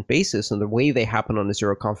confirmation basis. And the way they happen on a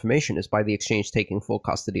zero confirmation is by the exchange taking full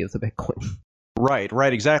custody of the Bitcoin. Right,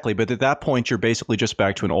 exactly. But at that point, you're basically just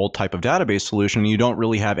back to an old type of database solution. You don't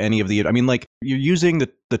really have any of the, I mean, like you're using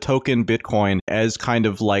the token Bitcoin as kind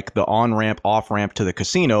of like the on-ramp, off-ramp to the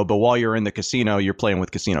casino. But while you're in the casino, you're playing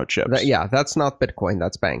with casino chips. That's not Bitcoin,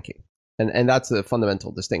 that's banking. And that's the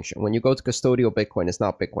fundamental distinction. When you go to custodial Bitcoin, it's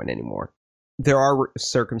not Bitcoin anymore. There are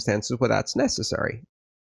circumstances where that's necessary.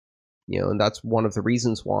 And that's one of the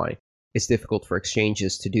reasons why it's difficult for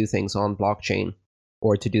exchanges to do things on blockchain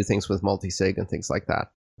or to do things with multi-sig and things like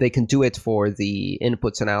that. They can do it for the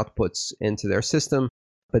inputs and outputs into their system,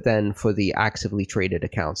 but then for the actively traded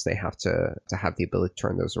accounts, they have to have the ability to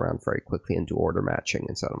turn those around very quickly and do order matching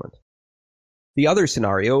and settlement. The other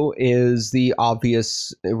scenario is the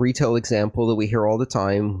obvious retail example that we hear all the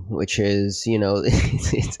time, which is,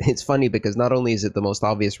 it's funny because not only is it the most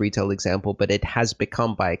obvious retail example, but it has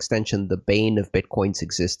become by extension the bane of Bitcoin's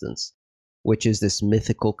existence, which is this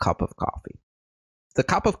mythical cup of coffee. The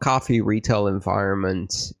cup of coffee retail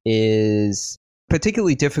environment is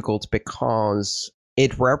particularly difficult because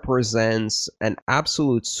it represents an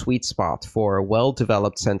absolute sweet spot for a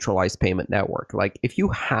well-developed centralized payment network. Like if you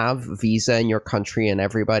have Visa in your country and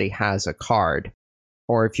everybody has a card,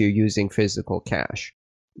 or if you're using physical cash,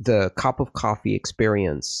 the cup of coffee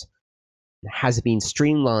experience has been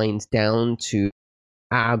streamlined down to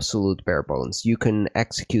absolute bare bones. You can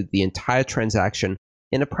execute the entire transaction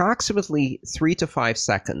in approximately 3 to 5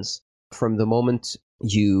 seconds from the moment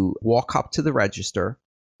you walk up to the register,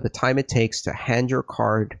 the time it takes to hand your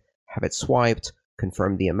card, have it swiped,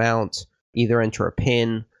 confirm the amount, either enter a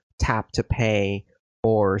PIN, tap to pay,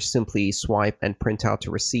 or simply swipe and print out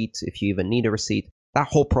a receipt if you even need a receipt. That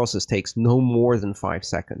whole process takes no more than 5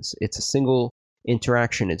 seconds. It's a single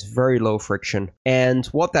interaction. It's very low friction. And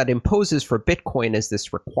what that imposes for Bitcoin is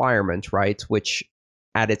this requirement, right? Which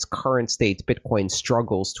at its current state, Bitcoin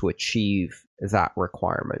struggles to achieve that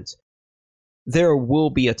requirement. There will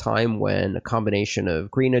be a time when a combination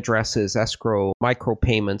of green addresses, escrow,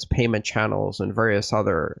 micropayments, payment channels, and various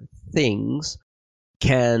other things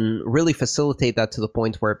can really facilitate that to the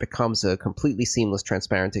point where it becomes a completely seamless,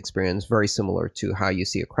 transparent experience, very similar to how you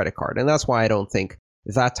see a credit card. And that's why I don't think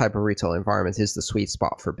that type of retail environment is the sweet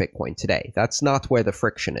spot for Bitcoin today. That's not where the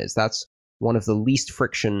friction is. That's one of the least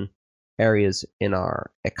friction areas in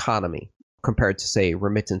our economy compared to, say,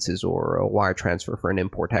 remittances or a wire transfer for an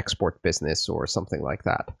import-export business or something like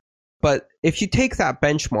that. But if you take that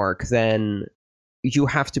benchmark, then you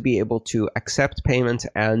have to be able to accept payment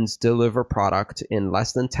and deliver product in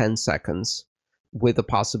less than 10 seconds with the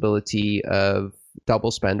possibility of double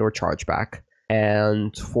spend or chargeback,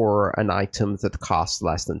 and for an item that costs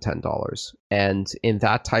less than $10. And in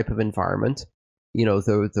that type of environment,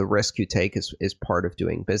 the risk you take is part of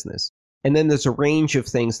doing business. And then there's a range of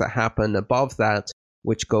things that happen above that,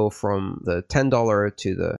 which go from the $10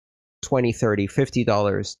 to the $20, $30,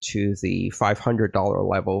 $50 to the $500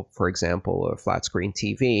 level, for example, a flat screen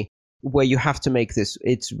TV, where you have to make this,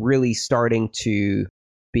 it's really starting to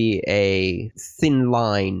be a thin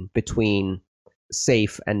line between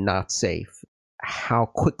safe and not safe. How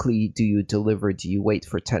quickly do you deliver? Do you wait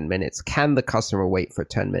for 10 minutes? Can the customer wait for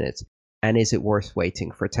 10 minutes? And is it worth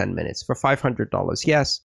waiting for 10 minutes? For $500,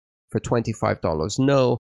 yes. For $25,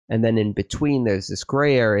 no. And then in between, there's this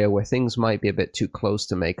gray area where things might be a bit too close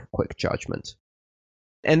to make a quick judgment.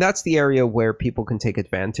 And that's the area where people can take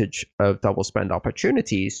advantage of double spend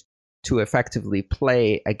opportunities to effectively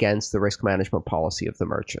play against the risk management policy of the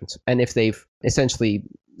merchant. And if they've essentially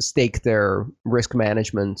staked their risk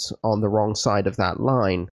management on the wrong side of that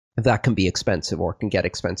line, that can be expensive, or can get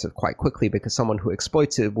expensive quite quickly, because someone who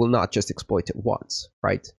exploits it will not just exploit it once,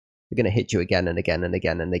 right? They're going to hit you again and again and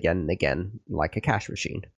again and again and again, like a cash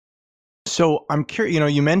machine. So I'm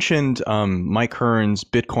curious, you mentioned Mike Hearn's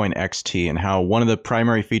Bitcoin XT and how one of the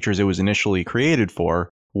primary features it was initially created for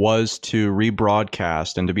was to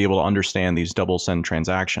rebroadcast and to be able to understand these double send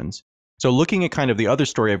transactions. So looking at kind of the other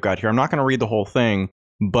story I've got here, I'm not going to read the whole thing,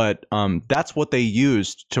 but that's what they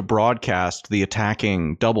used to broadcast the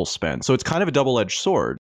attacking double spend. So it's kind of a double-edged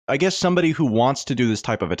sword. I guess somebody who wants to do this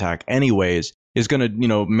type of attack anyways is going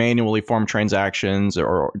to, manually form transactions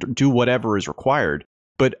or do whatever is required.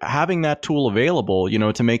 But having that tool available,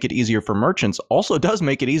 to make it easier for merchants also does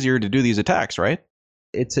make it easier to do these attacks, right?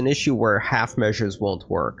 It's an issue where half measures won't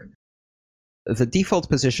work. The default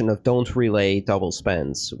position of don't relay double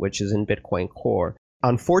spends, which is in Bitcoin Core,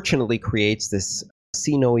 unfortunately creates this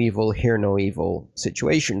see no evil, hear no evil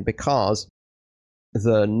situation, because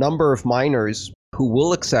the number of miners who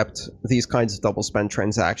will accept these kinds of double spend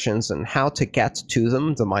transactions and how to get to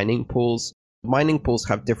them, the mining pools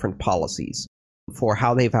have different policies for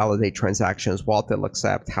how they validate transactions, what they'll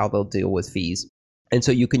accept, how they'll deal with fees. And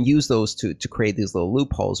so you can use those to create these little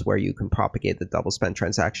loopholes where you can propagate the double spend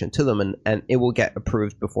transaction to them, and it will get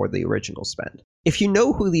approved before the original spend. If you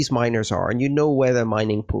know who these miners are, and you know where their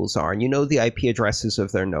mining pools are, and you know the IP addresses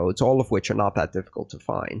of their nodes, all of which are not that difficult to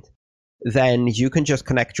find, then you can just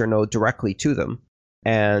connect your node directly to them.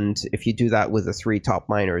 And if you do that with the 3 top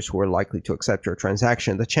miners who are likely to accept your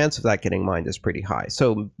transaction, the chance of that getting mined is pretty high.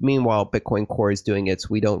 So meanwhile, Bitcoin Core is doing its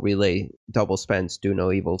we don't relay double spends, do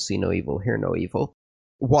no evil, see no evil, hear no evil.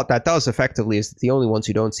 What that does effectively is that the only ones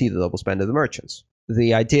who don't see the double spend are the merchants.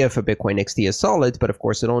 The idea for Bitcoin XT is solid, but of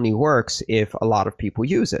course it only works if a lot of people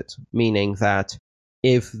use it, meaning that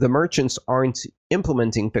if the merchants aren't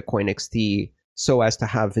implementing Bitcoin XT so as to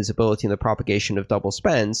have visibility in the propagation of double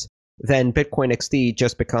spends, then Bitcoin XT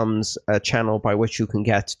just becomes a channel by which you can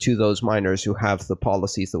get to those miners who have the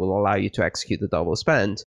policies that will allow you to execute the double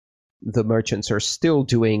spend. The merchants are still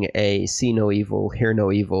doing a see no evil, hear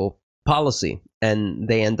no evil policy, and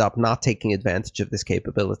they end up not taking advantage of this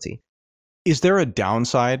capability. Is there a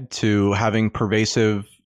downside to having pervasive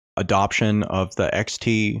adoption of the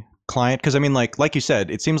XT client? Because I mean, like you said,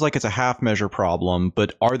 it seems like it's a half measure problem,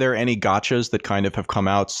 but are there any gotchas that kind of have come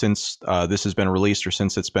out since this has been released or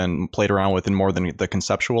since it's been played around with in more than the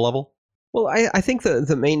conceptual level? Well, I think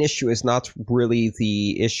the main issue is not really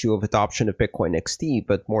the issue of adoption of Bitcoin XD,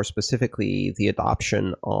 but more specifically the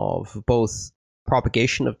adoption of both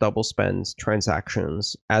propagation of double spend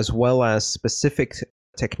transactions as well as specific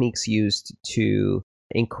techniques used to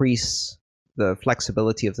increase the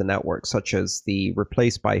flexibility of the network, such as the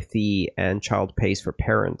replace by fee and child pays for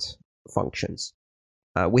parent functions.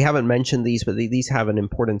 We haven't mentioned these, but these have an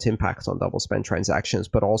important impact on double spend transactions,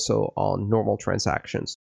 but also on normal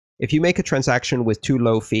transactions. If you make a transaction with too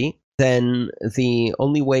low fee, then the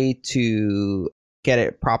only way to get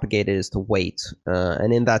it propagated is to wait.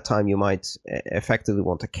 And in that time, you might effectively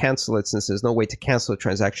want to cancel it. Since there's no way to cancel a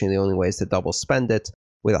transaction, the only way is to double spend it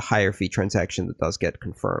with a higher fee transaction that does get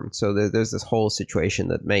confirmed. So there's this whole situation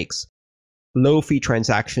that makes low fee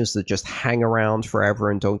transactions that just hang around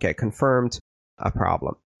forever and don't get confirmed a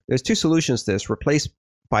problem. There's two solutions to this. Replace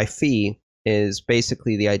by fee is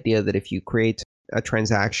basically the idea that if you create a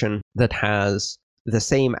transaction that has the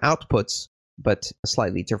same outputs but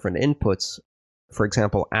slightly different inputs, for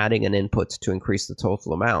example, adding an input to increase the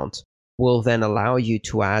total amount, will then allow you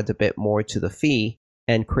to add a bit more to the fee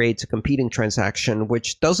and create a competing transaction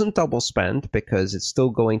which doesn't double spend because it's still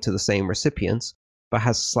going to the same recipients, but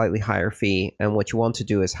has a slightly higher fee. And what you want to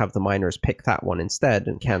do is have the miners pick that one instead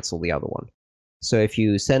and cancel the other one. So if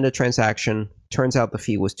you send a transaction, turns out the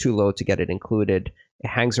fee was too low to get it included, it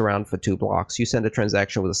hangs around for 2 blocks, you send a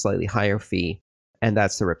transaction with a slightly higher fee, and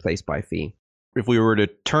that's the replace by fee. If we were to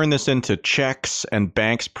turn this into checks and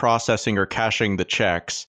banks processing or cashing the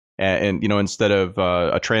checks, and instead of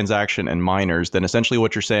a transaction and miners, then essentially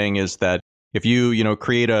what you're saying is that if you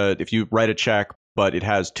if you write a check but it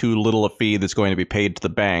has too little a fee that's going to be paid to the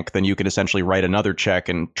bank, then you can essentially write another check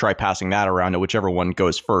and try passing that around, and whichever one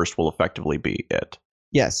goes first will effectively be it.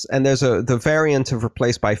 Yes, and there's the variant of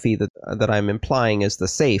replace by fee that I'm implying is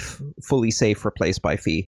the fully safe replace by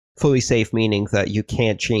fee. Fully safe meaning that you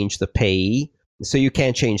can't change the payee, so you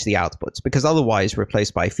can't change the outputs, because otherwise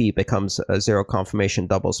replace by fee becomes a zero confirmation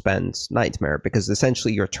double spend nightmare, because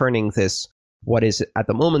essentially you're turning this, what is at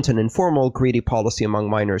the moment an informal greedy policy among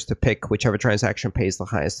miners to pick whichever transaction pays the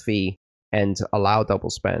highest fee and allow double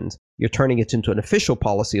spend. You're turning it into an official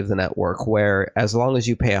policy of the network where as long as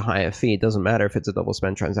you pay a higher fee, it doesn't matter if it's a double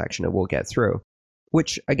spend transaction, it will get through.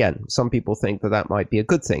 Which, again, some people think that might be a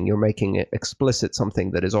good thing. You're making it explicit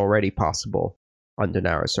something that is already possible under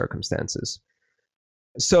narrow circumstances.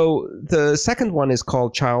 So the second one is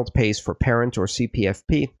called child pays for parent, or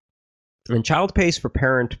CPFP. And child pays for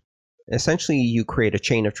parent, essentially you create a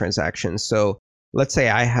chain of transactions. So let's say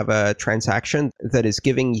I have a transaction that is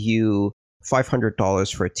giving you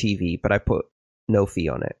 $500 for a TV, but I put no fee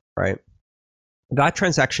on it, right? That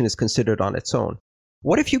transaction is considered on its own.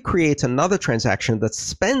 What if you create another transaction that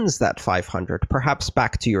spends that 500, perhaps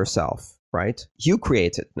back to yourself, right? You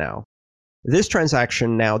create it now. This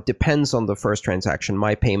transaction now depends on the first transaction,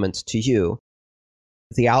 my payment to you.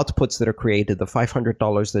 The outputs that are created, the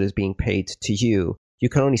 $500 that is being paid to you, you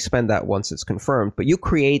can only spend that once it's confirmed, but you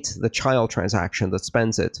create the child transaction that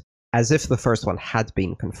spends it as if the first one had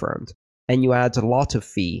been confirmed, and you add a lot of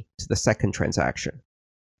fee to the second transaction.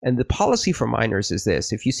 And the policy for miners is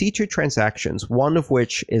this: if you see 2 transactions, one of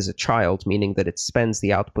which is a child, meaning that it spends the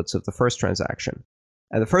outputs of the first transaction,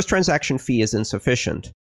 and the first transaction fee is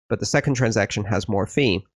insufficient, but the second transaction has more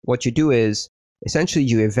fee, what you do is essentially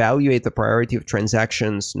you evaluate the priority of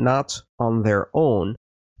transactions not on their own,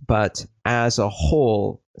 but as a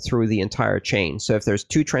whole through the entire chain. So if there's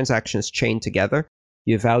 2 transactions chained together,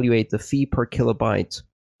 you evaluate the fee per kilobyte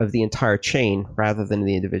of the entire chain rather than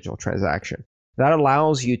the individual transaction. That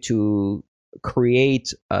allows you to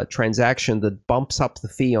create a transaction that bumps up the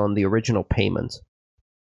fee on the original payment.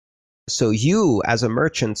 So you, as a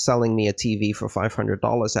merchant selling me a TV for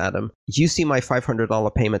 $500, Adam, you see my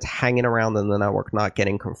 $500 payment hanging around in the network not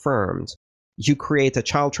getting confirmed. You create a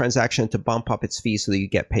child transaction to bump up its fee so that you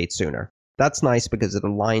get paid sooner. That's nice because it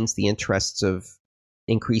aligns the interests of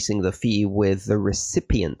increasing the fee with the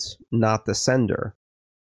recipient, not the sender.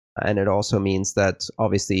 And it also means that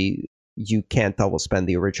obviously you can't double spend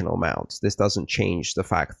the original amount. This doesn't change the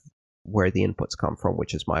fact where the inputs come from,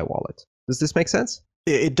 which is my wallet. Does this make sense?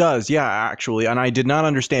 It does, yeah, actually. And I did not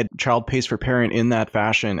understand child pays for parent in that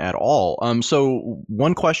fashion at all. So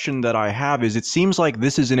one question that I have is, it seems like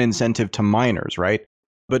this is an incentive to miners, right?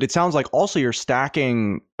 But it sounds like also you're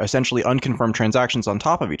stacking essentially unconfirmed transactions on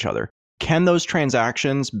top of each other. Can those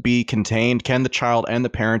transactions be contained? Can the child and the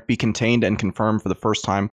parent be contained and confirmed for the first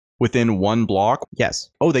time within one block? Yes.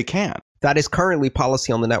 Oh, they can. That is currently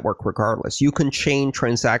policy on the network regardless. You can chain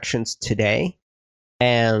transactions today,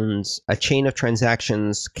 and a chain of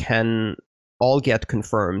transactions can all get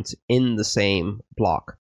confirmed in the same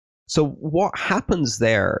block. So what happens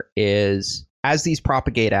there is, as these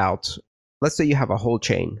propagate out, let's say you have a whole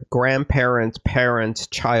chain: grandparent, parent,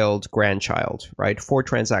 child, grandchild, right? 4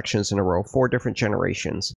 transactions in a row, 4 different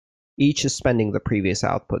generations. Each is spending the previous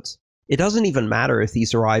outputs. It doesn't even matter if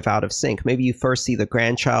these arrive out of sync. Maybe you first see the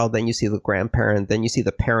grandchild, then you see the grandparent, then you see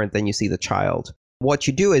the parent, then you see the child. What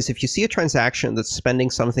you do is, if you see a transaction that's spending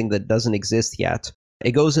something that doesn't exist yet,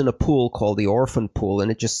 it goes in a pool called the orphan pool, and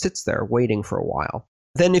it just sits there waiting for a while.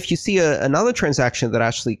 Then if you see another transaction that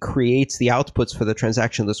actually creates the outputs for the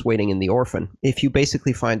transaction that's waiting in the orphan, if you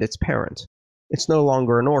basically find its parent, it's no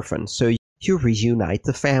longer an orphan. So you reunite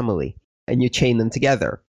the family and you chain them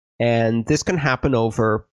together. And this can happen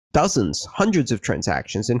over dozens, hundreds of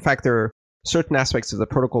transactions. In fact, there are certain aspects of the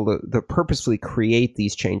protocol that purposefully create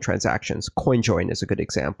these chain transactions. CoinJoin is a good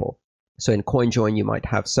example. So in CoinJoin, you might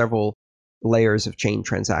have several layers of chain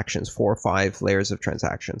transactions, 4 or 5 layers of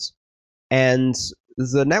transactions. And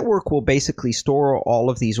the network will basically store all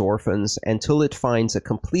of these orphans until it finds a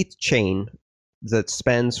complete chain that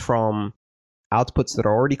spans from outputs that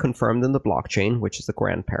are already confirmed in the blockchain, which is the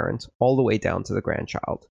grandparent, all the way down to the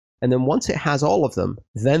grandchild. And then once it has all of them,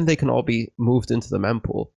 then they can all be moved into the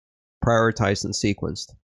mempool, prioritized and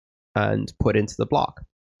sequenced, and put into the block.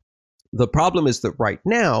 The problem is that right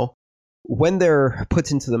now, when they're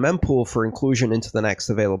put into the mempool for inclusion into the next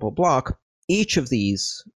available block, each of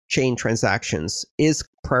these chain transactions is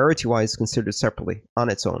priority-wise considered separately on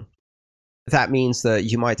its own. That means that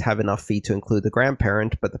you might have enough fee to include the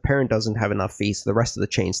grandparent, but the parent doesn't have enough fee, so the rest of the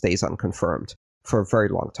chain stays unconfirmed for a very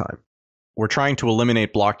long time. We're trying to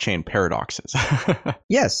eliminate blockchain paradoxes.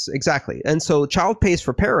 Yes, exactly. And so child pays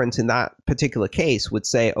for parent in that particular case would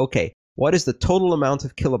say, okay, what is the total amount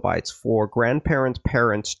of kilobytes for grandparent,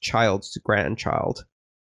 parent, child to grandchild?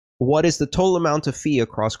 What is the total amount of fee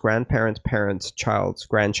across grandparent, parent, child,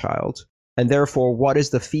 grandchild? And therefore, what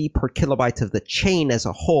is the fee per kilobyte of the chain as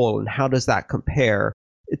a whole, and how does that compare?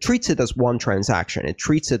 It treats it as one transaction. It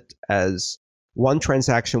treats it as one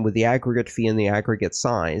transaction with the aggregate fee and the aggregate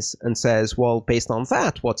size, and says, well, based on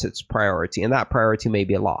that, what's its priority? And that priority may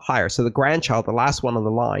be a lot higher. So the grandchild, the last one on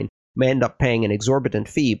the line, may end up paying an exorbitant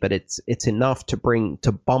fee, but it's enough to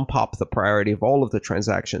bump up the priority of all of the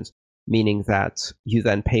transactions, meaning that you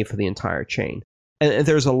then pay for the entire chain. And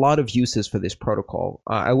there's a lot of uses for this protocol.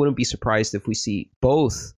 I wouldn't be surprised if we see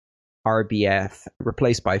both RBF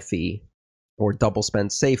replaced by fee, or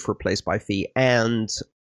Doublespends safe replaced by fee, and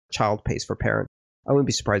child pays for parent. I wouldn't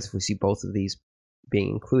be surprised if we see both of these being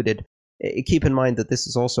included. Keep in mind that this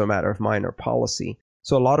is also a matter of miner policy.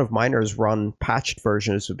 So a lot of miners run patched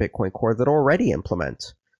versions of Bitcoin Core that already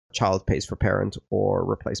implement child pays for parent or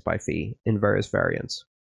replaced by fee in various variants.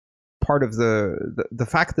 Part of the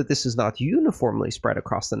fact that this is not uniformly spread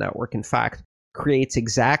across the network, in fact, creates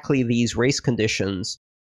exactly these race conditions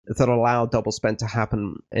that allow Doublespend to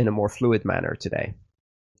happen in a more fluid manner today.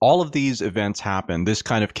 All of these events happen. This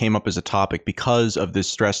kind of came up as a topic because of this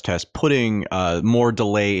stress test, putting more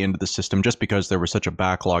delay into the system just because there was such a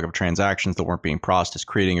backlog of transactions that weren't being processed,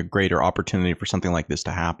 creating a greater opportunity for something like this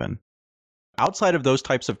to happen. Outside of those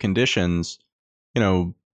types of conditions,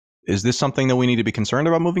 is this something that we need to be concerned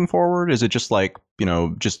about moving forward? Is it just like,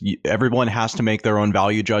 just everyone has to make their own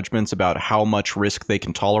value judgments about how much risk they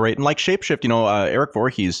can tolerate? And like Shapeshift, Eric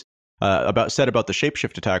Voorhees said about the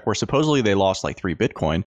Shapeshift attack, where supposedly they lost like 3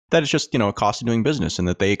 Bitcoin, that it's just, a cost of doing business, and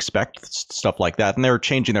that they expect stuff like that. And they're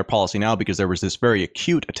changing their policy now because there was this very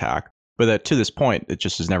acute attack, but that to this point, it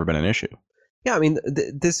just has never been an issue. Yeah, I mean,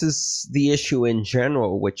 this is the issue in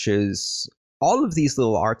general, which is all of these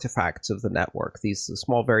little artifacts of the network, these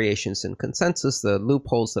small variations in consensus, the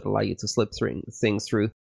loopholes that allow you to slip things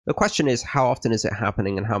through. The question is, how often is it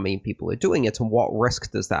happening and how many people are doing it, and what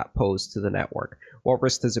risk does that pose to the network? What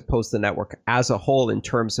risk does it pose to the network as a whole in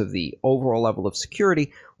terms of the overall level of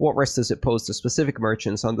security? What risk does it pose to specific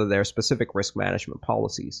merchants under their specific risk management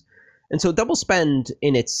policies? And so Doublespend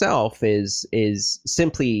in itself is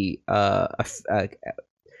simply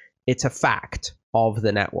it's a fact of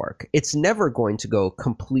the network. It's never going to go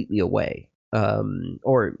completely away.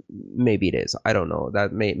 Or maybe it is. I don't know.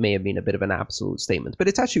 That may have been a bit of an absolute statement. But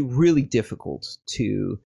it's actually really difficult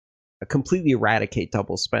to completely eradicate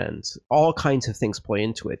Doublespend. All kinds of things play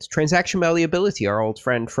into it. Transaction malleability, our old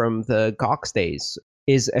friend from the Gox days,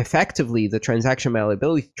 is effectively the transaction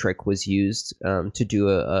malleability trick was used to do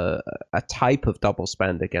a type of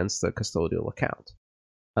Doublespend against the custodial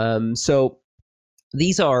account. So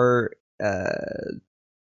these are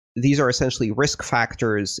essentially risk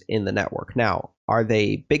factors in the network. Now, are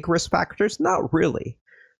they big risk factors? Not really,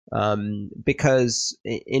 because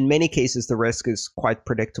in many cases the risk is quite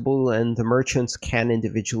predictable, and the merchants can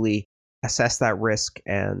individually assess that risk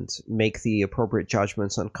and make the appropriate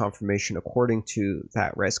judgments on confirmation according to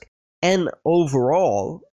that risk. And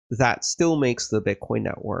overall, that still makes the Bitcoin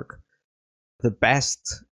network the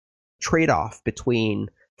best trade-off between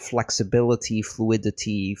flexibility,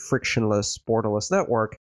 fluidity, frictionless, borderless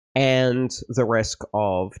network, and the risk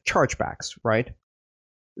of chargebacks, right?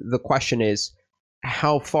 The question is,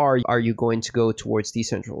 how far are you going to go towards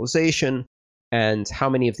decentralization, and how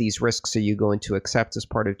many of these risks are you going to accept as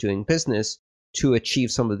part of doing business to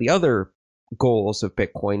achieve some of the other goals of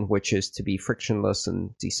Bitcoin, which is to be frictionless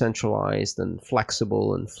and decentralized and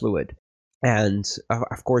flexible and fluid. And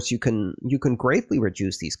of course, you can greatly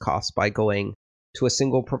reduce these costs by going to a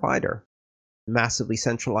single provider, massively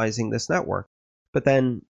centralizing this network. But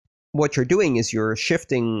then what you're doing is you're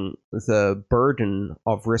shifting the burden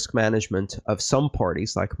of risk management of some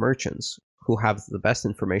parties, like merchants, who have the best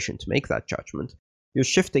information to make that judgment. You're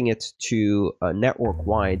shifting it to a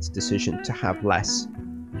network-wide decision to have less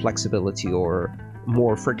flexibility or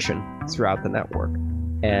more friction throughout the network.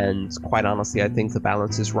 And quite honestly, I think the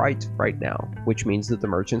balance is right now, which means that the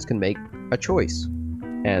merchants can make a choice.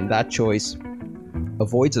 And that choice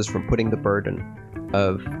avoids us from putting the burden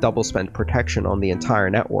of double spend protection on the entire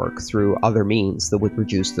network through other means that would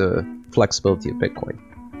reduce the flexibility of Bitcoin.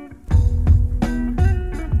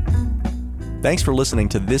 Thanks for listening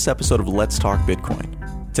to this episode of Let's Talk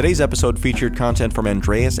Bitcoin. Today's episode featured content from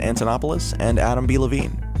Andreas Antonopoulos and Adam B.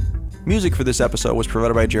 Levine. Music for this episode was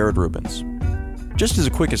provided by Jared Rubens. Just as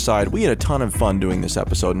a quick aside, we had a ton of fun doing this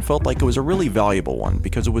episode and felt like it was a really valuable one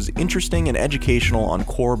because it was interesting and educational on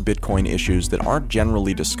core Bitcoin issues that aren't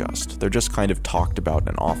generally discussed. They're just kind of talked about in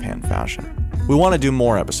an offhand fashion. We want to do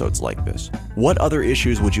more episodes like this. What other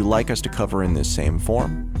issues would you like us to cover in this same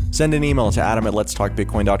form? Send an email to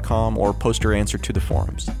adam@letstalkbitcoin.com or post your answer to the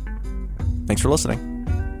forums. Thanks for listening.